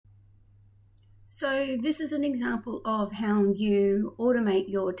So this is an example of how you automate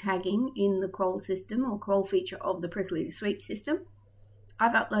your tagging in the Qual system or Qual feature of the Prickly Suite system.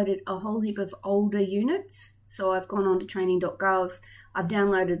 I've uploaded a whole heap of older units. So I've gone on to training.gov, I've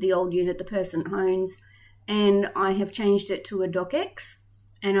downloaded the old unit the person owns, and I have changed it to a docx,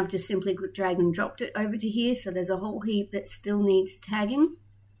 and I've just simply dragged and dropped it over to here. So there's a whole heap that still needs tagging.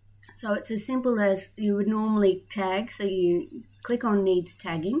 So it's as simple as you would normally tag. So you click on needs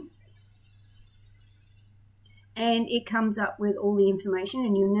tagging, and it comes up with all the information,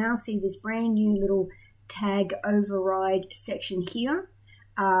 and you'll now see this brand new little tag override section here.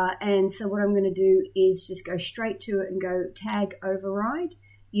 And so what I'm going to do is just go straight to it and go tag override.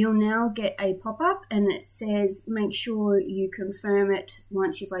 You'll now get a pop-up and it says make sure you confirm it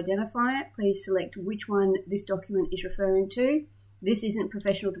once you've identified it. Please select which one this document is referring to. This isn't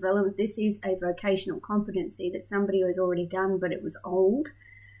professional development, this is a vocational competency that somebody has already done, but it was old.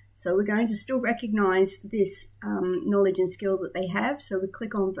 So we're going to still recognize this knowledge and skill that they have. So we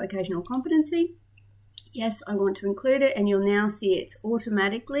click on vocational competency. Yes, I want to include it, and you'll now see it's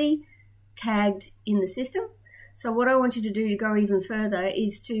automatically tagged in the system. So what I want you to do to go even further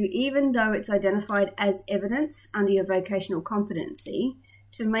is to, even though it's identified as evidence under your vocational competency,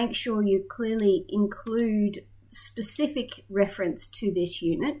 to make sure you clearly include specific reference to this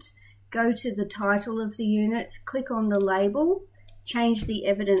unit. Go to the title of the unit, click on the label, change the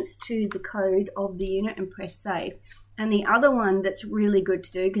evidence to the code of the unit and press save. And the other one that's really good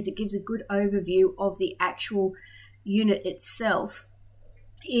to do, because it gives a good overview of the actual unit itself,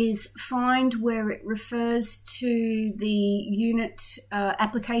 is find where it refers to the unit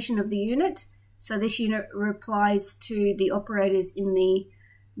application of the unit. So this unit replies to the operators in the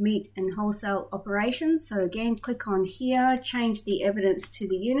meat and wholesale operations. So again, click on here, change the evidence to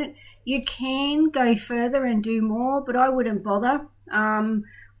the unit. You can go further and do more, but I wouldn't bother.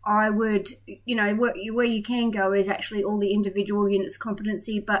 I would, where you can go is actually all the individual units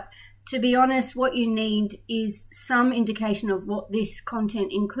competency, but to be honest, what you need is some indication of what this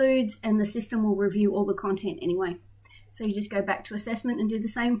content includes, and the system will review all the content anyway. So you just go back to assessment and do the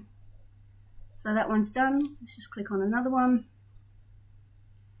same. So that one's done. Let's just click on another one.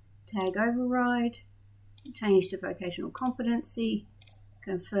 Tag override, change to vocational competency,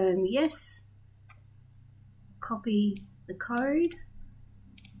 confirm yes, copy the code,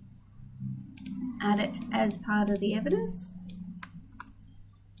 add it as part of the evidence,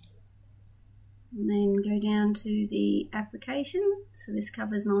 and then go down to the application. So this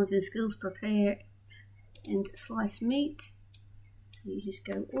covers knowledge and skills, prepare and slice meat. So you just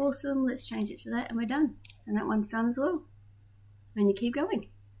go awesome, let's change it to that, and we're done. And that one's done as well. And you keep going.